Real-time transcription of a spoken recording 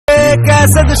एक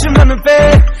ऐसे दुश्मन पे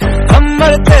हम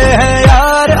मरते हैं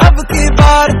यार, अब की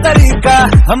बार तरीका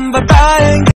हम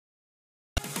बताएंगे।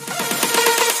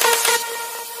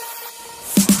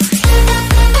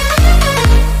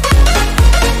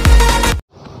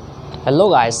 हेलो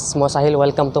गाइस, मैं साहिल,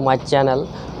 वेलकम टू माय चैनल।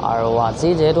 और आज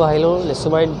जेहेतु आहिलो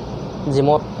लिचुबारी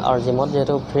जिमत और जिमत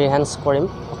जेहेतु फ्री हेन्ड्स करिम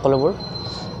सकलोबोर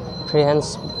फ्री हेन्ड्स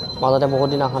মাজতে बहुत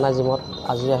दिन अहा ना जिमत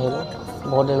आज आहिलो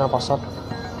बहुत दिনৰ पाছত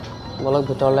বলক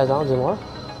ভিতৰলৈ যাওঁ জিমৰ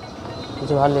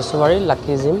যোৰহাট লিচুবাৰী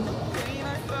লাকি জিম।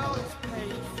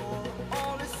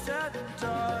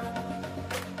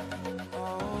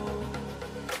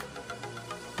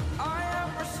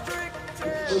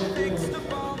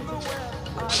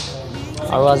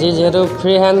 और आज जेहेतु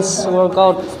फ्री हेन्ड्स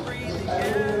वर्कआउट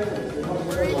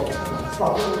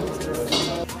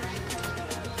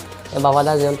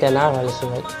बाबादा जो ट्रेनार है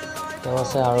लिचुबारीत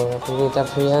আছে আৰু এতিয়া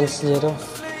फ्री हेन्ड्स जेहेतु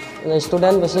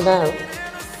स्टूडेंट बेसि ना और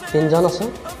 3 जन आছো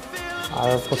और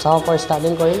पुशाओ पर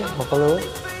स्टार्टिंग करिम सकलो।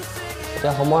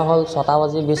 এতিয়া সময় হল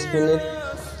 6:20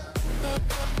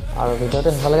 और भिडिओটো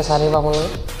হেফালেকে চাই থাকিব আপোনালোকে।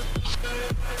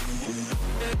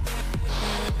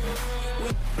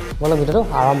 बोलो भिडिओটো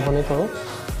आरम्भণি करो।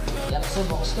 यार से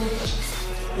बॉक्स को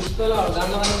पिस्तौल और गान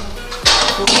लगा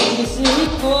किसी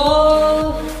को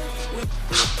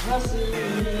हंसी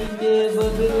के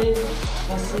बदले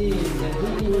हंसी नहीं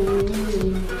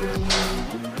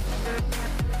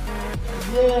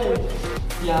ये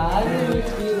प्यार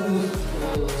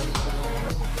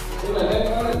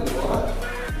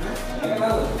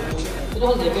क्यों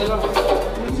तो देखेगा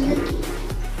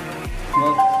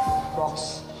बॉक्स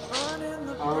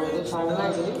और ये चार्जर है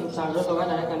एक्चुअली चार्जर लगा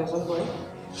डायरेक्ट कनेक्शन करे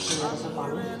यहाँ से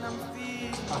पानी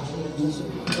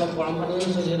जब गरम पानी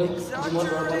से जेरो जिमत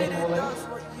गरम पानी खाब लगे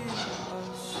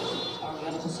और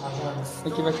यहाँ से चार्जर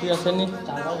की बाकी আছে নি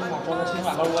चार्जर तो मात्र আছে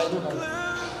আগৰ মোবাইলটো ভাল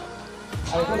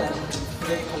আৰু কোন আছে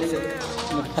খালি যে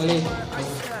খালি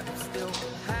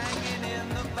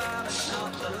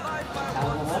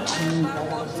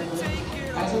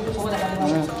আইছো তো সব দেখা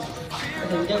পাবা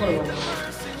এটা কৰিব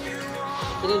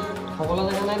ini সকলো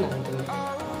দেখা নাই না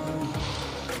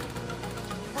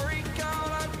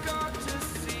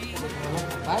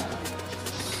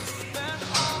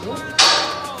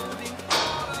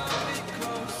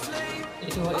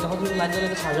itu hot lain jadi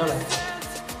charger lah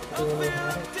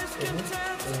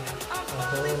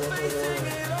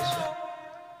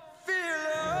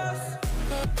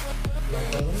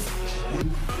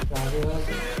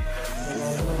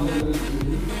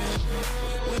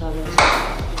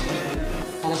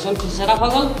Connection setup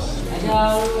agol aja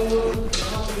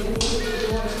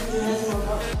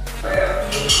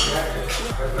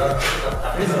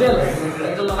disbel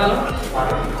itu lokal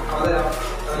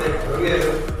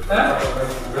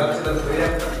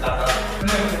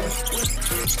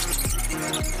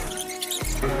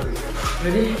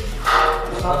ready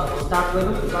start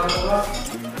dulu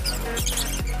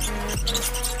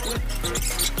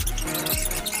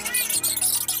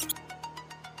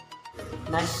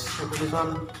nice this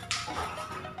one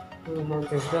मैं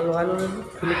डिजिटल लगा लो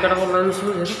फ्लिपकार्ट पर ऑनलाइन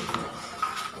शुरू है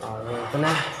और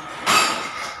अपना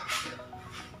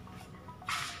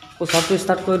को सब तो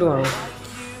स्टार्ट कर दो और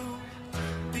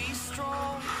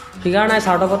फिगर ना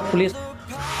स्टार्ट अप खुली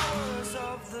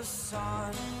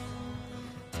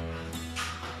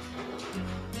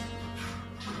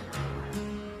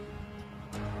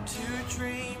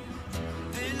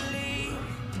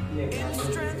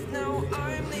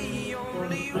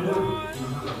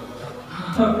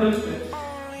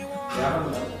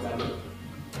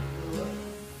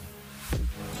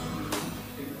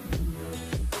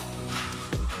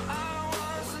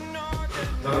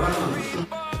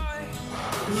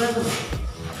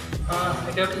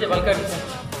এটা হচ্ছে বালকা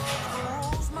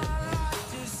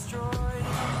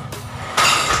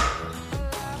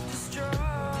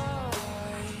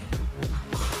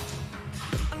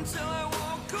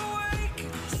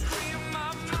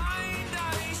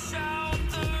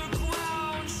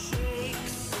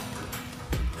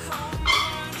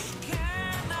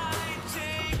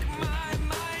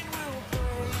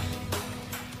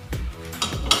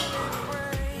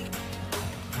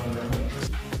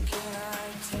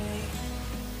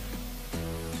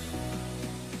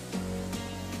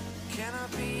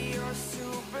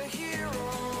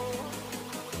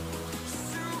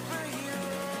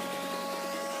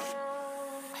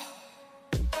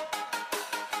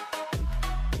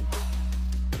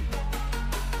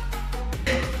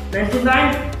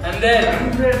and then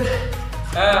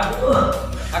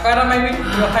akara mai bin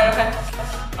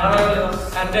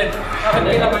and then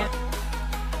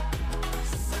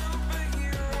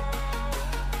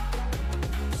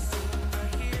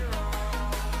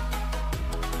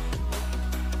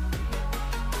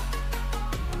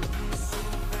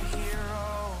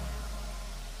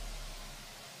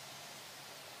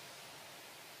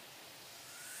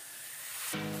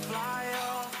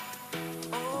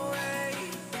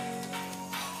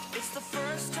the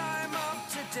first time of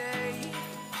today.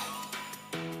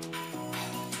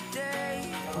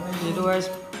 যেহেতু গাইজ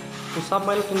পুষআপ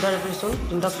মাৰিলোঁ 3টা ৰেপিটেশ্যন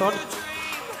 3টা শ্বট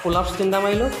পুলআপছ 3টা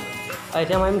মাৰিলোঁ আৰু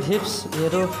এতিয়া মাৰিম ডিপছ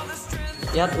যিহেতু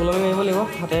ইয়াত ওলমি মাৰিব লাগিব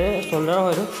হাতেৰে শ্বল্ডাৰৰ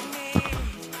হয়তো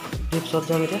ডিপছত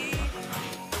যাম এতিয়া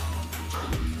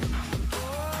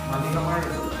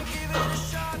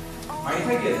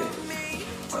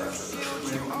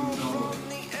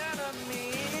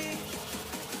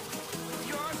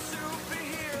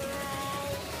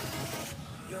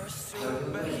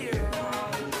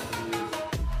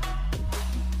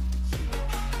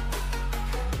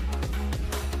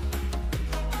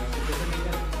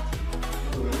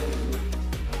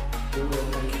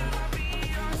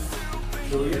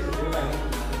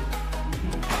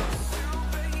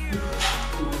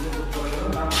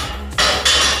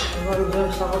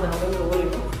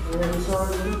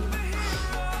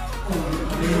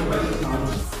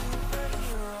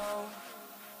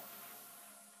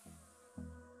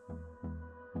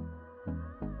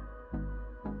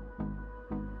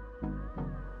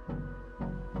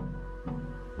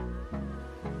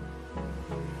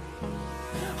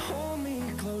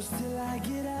Till I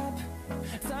get up,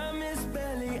 time is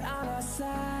barely on our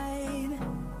side.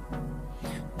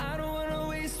 I don't wanna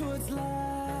waste what's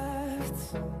left.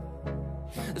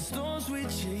 The storms we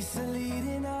chase are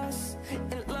leading us,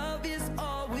 and love is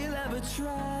all we'll ever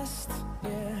trust.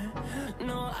 Yeah,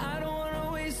 no, I don't wanna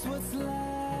waste what's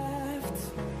left.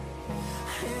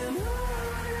 And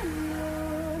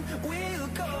on we'll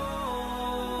go,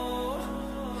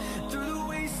 through the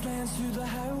wastelands, through the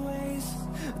highways,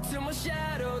 till my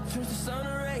shadow turns to sun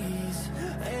rays.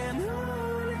 And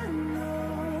on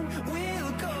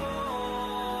we'll go,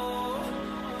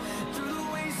 through the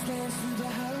wastelands, through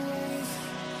the highways.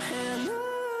 And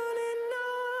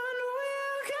on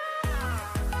we'll go.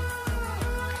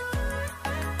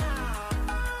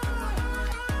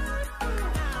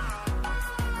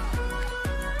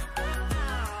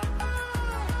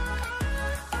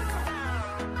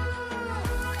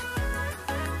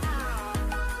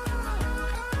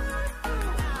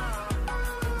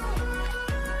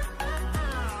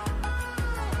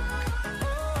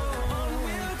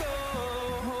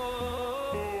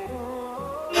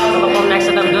 Next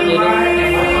এটা video' দিলোঁ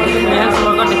ফ্ৰীহেণ্ডছ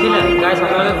workout দেখিলে guys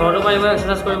আপোনালোকে ঘৰতো পাৰিব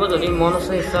exercise কৰিব যদি মন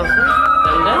আছে ইচ্ছা আছে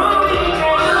তেন্তে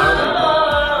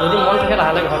যদি মন থাকে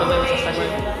লাহে লাহে ঘৰতো পাৰিব চেষ্টা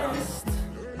কৰিব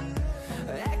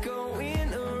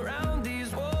Echoing around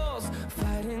these walls,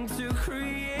 fighting to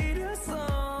create a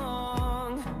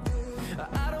song.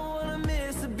 I don't wanna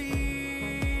miss a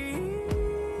beat.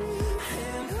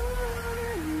 And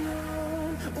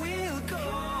on we'll go,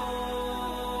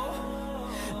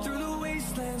 through the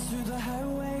wastelands, through the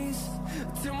highways,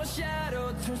 till my shadow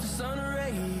turns to sun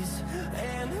rays.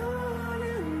 And on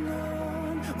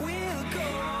we'll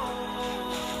go,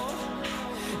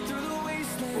 through the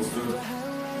wastelands, through the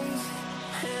highways.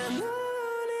 And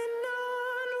on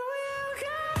we'll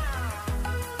go.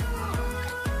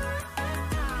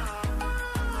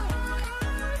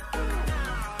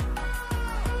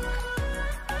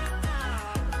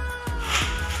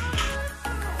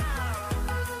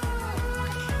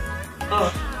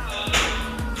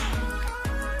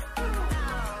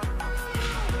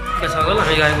 সকল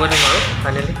আমি গাই গৈ দিম আৰু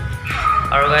finally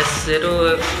আৰু guys যিহেতু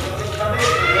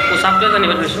পুষআপটোৱে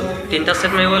জানিব থৈছোঁ 3টা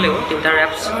ছেট মাৰিব লাগিব 3টা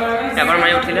ৰেপছ এবাৰ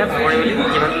মাৰি উঠিলে ভাগৰি মেলি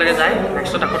যিমানলৈকে যায়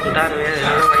নেক্সটত আকৌ 2টা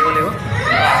মাৰিব লাগিব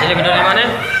আজিলৈ ভিডিঅ'টো মানে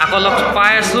আকৌ লগ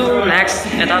পাই আছোঁ নেক্সট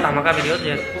এটা ধামাকা ভিডিঅ'ত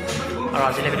যিহেতু আৰু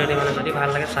আজিলৈ ভিডিঅ'টো মানে যদি ভাল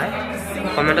লাগে চাই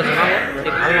কমেণ্টত জনাব যদি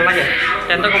ভাল নালাগে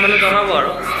তেন্তে কমেণ্টত জনাব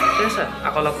আৰু ঠিক আছে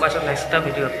আকৌ লগ পাইছোঁ নেক্সট এটা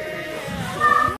ভিডিঅ'ত